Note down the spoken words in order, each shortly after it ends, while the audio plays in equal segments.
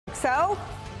So,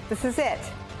 this is it.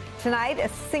 Tonight, a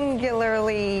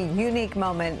singularly unique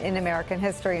moment in American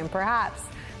history and perhaps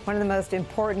one of the most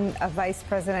important of Vice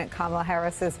President Kamala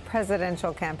Harris's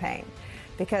presidential campaign.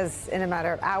 Because in a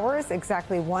matter of hours,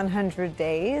 exactly 100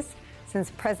 days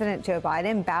since President Joe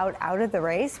Biden bowed out of the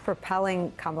race,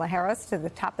 propelling Kamala Harris to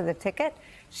the top of the ticket,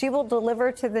 she will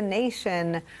deliver to the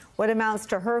nation what amounts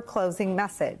to her closing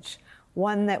message.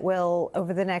 One that will,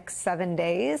 over the next 7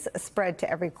 days, spread to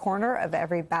every corner of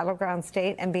every battleground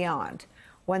state and beyond.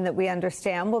 One that we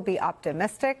understand will be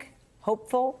optimistic,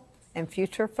 hopeful, and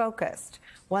future-focused.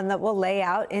 One that will lay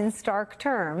out in stark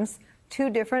terms two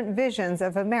different visions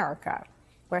of America,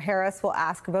 where Harris will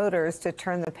ask voters to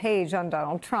turn the page on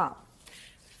Donald Trump.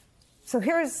 So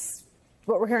here's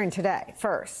what we're hearing today.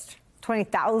 First,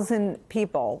 20,000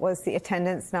 people was the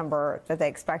attendance number that they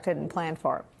expected and planned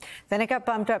for. Then it got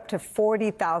bumped up to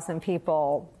 40,000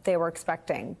 people they were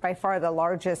expecting, by far the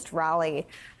largest rally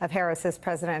of Harris's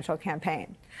presidential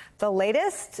campaign. The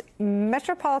latest,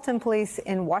 Metropolitan Police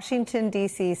in Washington,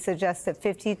 D.C. suggests that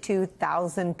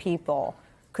 52,000 people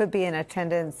could be in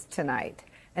attendance tonight.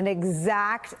 An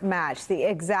exact match, the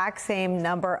exact same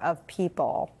number of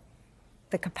people,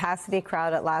 the capacity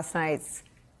crowd at last night's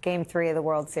Game 3 of the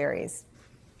World Series.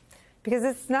 Because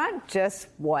it's not just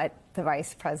what the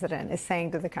vice president is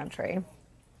saying to the country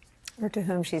or to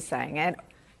whom she's saying it,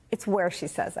 it's where she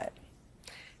says it.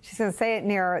 She's going to say it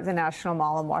near the National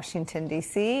Mall in Washington,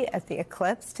 D.C., at the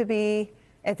Ellipse to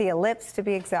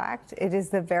be exact. It is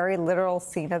the very literal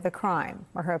scene of the crime,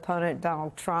 where her opponent,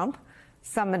 Donald Trump,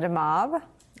 summoned a mob,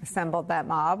 assembled that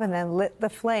mob, and then lit the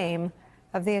flame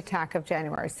of the attack of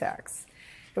January 6th.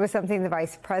 It was something the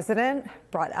vice president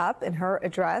brought up in her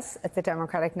address at the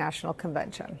Democratic National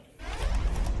Convention.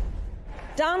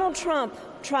 Donald Trump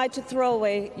tried to throw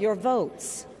away your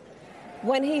votes.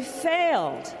 When he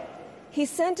failed, he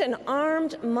sent an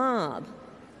armed mob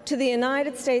to the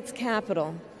United States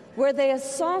Capitol, where they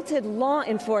assaulted law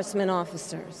enforcement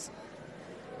officers.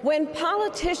 When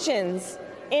politicians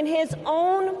in his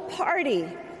own party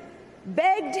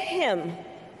begged him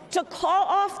to call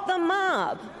off the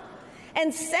mob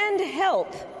and send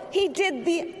help, he did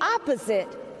the opposite.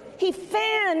 He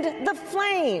fanned the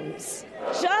flames.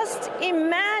 Just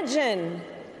imagine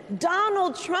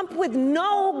Donald Trump with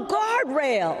no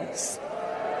guardrails,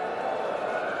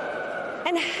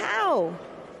 and how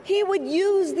he would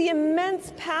use the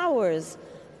immense powers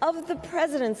of the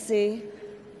presidency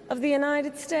of the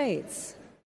United States.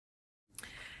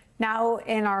 Now,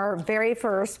 in our very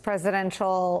first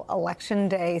presidential election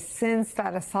day since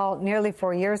that assault nearly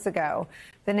 4 years ago,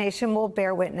 the nation will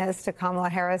bear witness to Kamala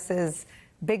Harris's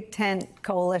big tent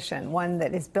coalition, one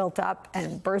that is built up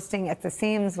and bursting at the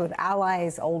seams with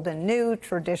allies old and new,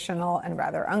 traditional and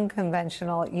rather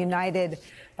unconventional, united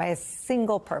by a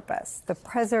single purpose, the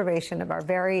preservation of our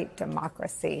very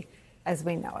democracy as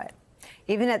we know it.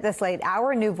 Even at this late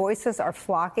hour, new voices are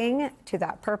flocking to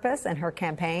that purpose and her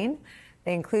campaign.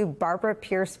 They include Barbara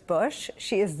Pierce Bush.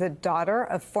 She is the daughter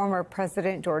of former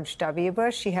President George W.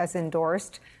 Bush. She has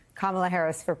endorsed Kamala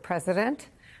Harris for president.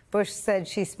 Bush said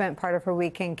she spent part of her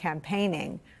weekend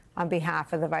campaigning on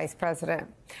behalf of the vice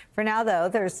president. For now, though,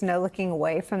 there's no looking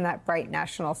away from that bright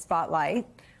national spotlight,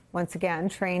 once again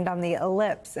trained on the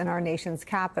ellipse in our nation's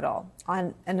capital,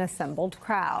 on an assembled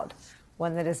crowd,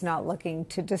 one that is not looking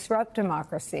to disrupt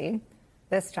democracy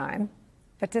this time,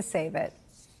 but to save it.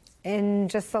 In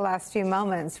just the last few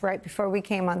moments, right before we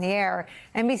came on the air,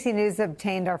 NBC News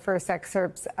obtained our first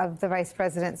excerpts of the vice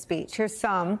president's speech. Here's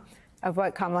some of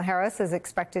what Kamala Harris is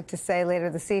expected to say later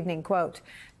this evening. Quote,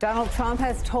 Donald Trump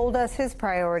has told us his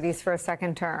priorities for a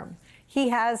second term. He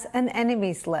has an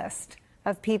enemies list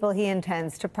of people he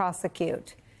intends to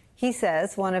prosecute. He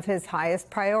says one of his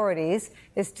highest priorities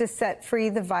is to set free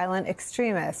the violent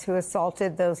extremists who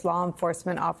assaulted those law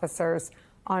enforcement officers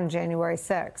on January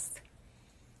 6th.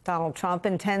 Donald Trump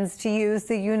intends to use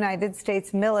the United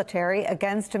States military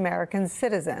against American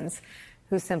citizens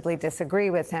who simply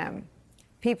disagree with him.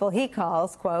 People he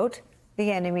calls, quote,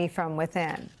 the enemy from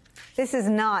within. This is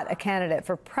not a candidate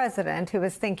for president who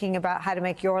is thinking about how to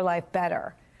make your life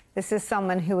better. This is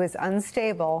someone who is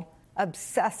unstable,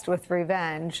 obsessed with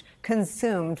revenge,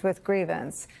 consumed with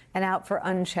grievance, and out for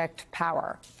unchecked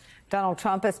power. Donald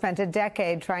Trump has spent a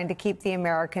decade trying to keep the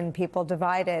American people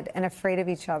divided and afraid of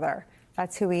each other.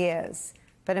 That's who he is.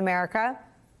 But America,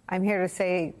 I'm here to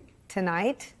say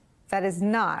tonight, that is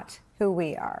not who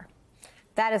we are.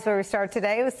 That is where we start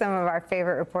today with some of our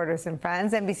favorite reporters and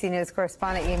friends. NBC News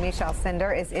correspondent Yamiche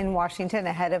Alcindor is in Washington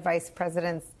ahead of Vice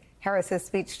President Harris's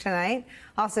speech tonight.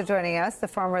 Also joining us, the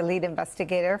former lead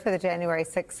investigator for the January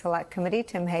 6th Select Committee,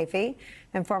 Tim Heaphy,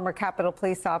 and former Capitol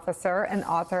Police officer and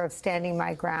author of Standing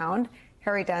My Ground,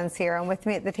 Harry Dunn's here. And with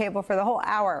me at the table for the whole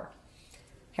hour,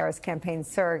 Harris campaign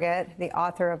surrogate, the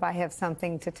author of I Have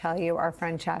Something to Tell You, our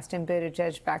friend Chasten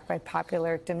Buttigieg, backed by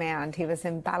popular demand. He was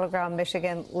in Battleground,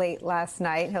 Michigan late last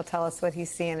night. He'll tell us what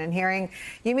he's seeing and hearing.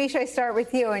 Yamiche, I start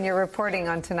with you and your reporting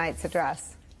on tonight's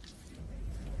address.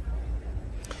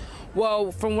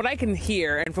 Well, from what I can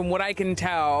hear and from what I can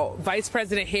tell, Vice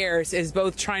President Harris is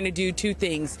both trying to do two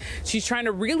things. She's trying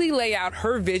to really lay out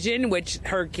her vision, which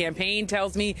her campaign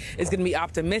tells me is going to be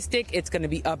optimistic. It's going to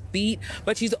be upbeat.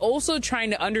 But she's also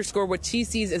trying to underscore what she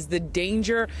sees as the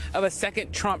danger of a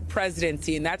second Trump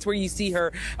presidency. And that's where you see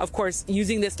her, of course,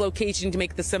 using this location to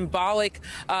make the symbolic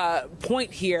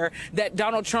point here that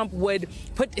Donald Trump would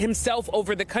put himself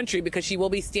over the country because she will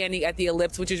be standing at the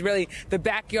Ellipse, which is really the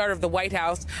backyard of the White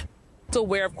House.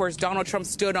 Where, of course, Donald Trump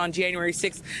stood on January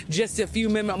 6th, just a few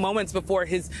moments before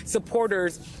his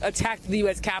supporters attacked the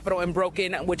U.S. Capitol and broke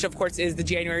in, which, of course, is the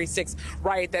January 6th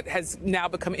riot that has now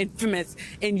become infamous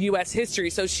in U.S. history.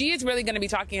 So she is really going to be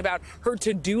talking about her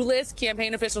to-do list.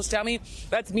 Campaign officials tell me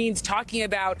that means talking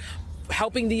about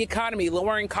helping the economy,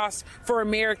 lowering costs for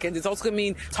Americans. It's also going to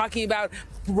mean talking about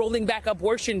rolling back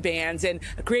abortion bans and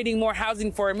creating more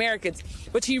housing for Americans.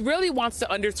 But she really wants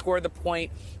to underscore the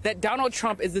point that Donald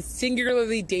Trump is a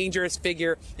singularly dangerous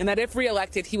figure and that if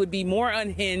reelected, he would be more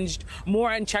unhinged, more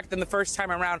unchecked than the first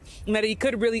time around, and that he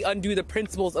could really undo the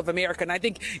principles of America. And I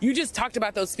think you just talked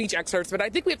about those speech excerpts, but I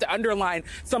think we have to underline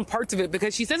some parts of it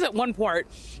because she says at one part,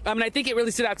 and I think it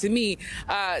really stood out to me,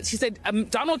 she said,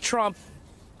 Donald Trump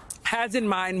has in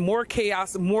mind more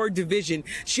chaos, more division.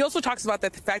 She also talks about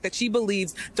the fact that she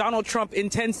believes Donald Trump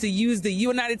intends to use the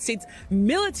United States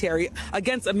military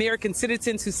against American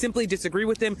citizens who simply disagree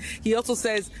with him. She also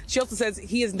says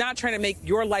he is not trying to make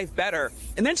your life better.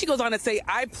 And then she goes on to say,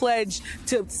 I pledge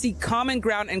to seek common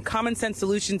ground and common sense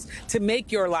solutions to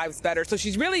make your lives better. So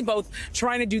she's really both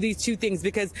trying to do these two things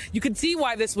because you could see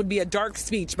why this would be a dark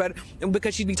speech, but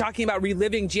because she'd be talking about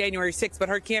reliving January 6th. But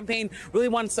her campaign really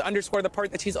wants to underscore the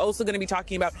part that she's also going to be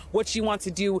talking about what she wants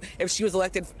to do if she was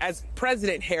elected as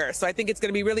President Harris. So I think it's going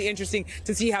to be really interesting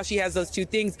to see how she has those two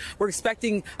things. We're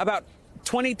expecting about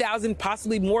 20,000,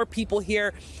 possibly more people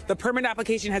here. The permit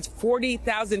application has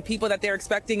 40,000 people that they're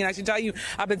expecting. And I should tell you,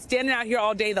 I've been standing out here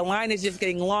all day. The line is just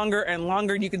getting longer and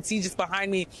longer. You can see just behind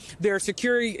me, there are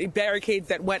security barricades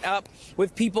that went up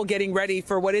with people getting ready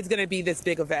for what is going to be this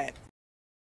big event.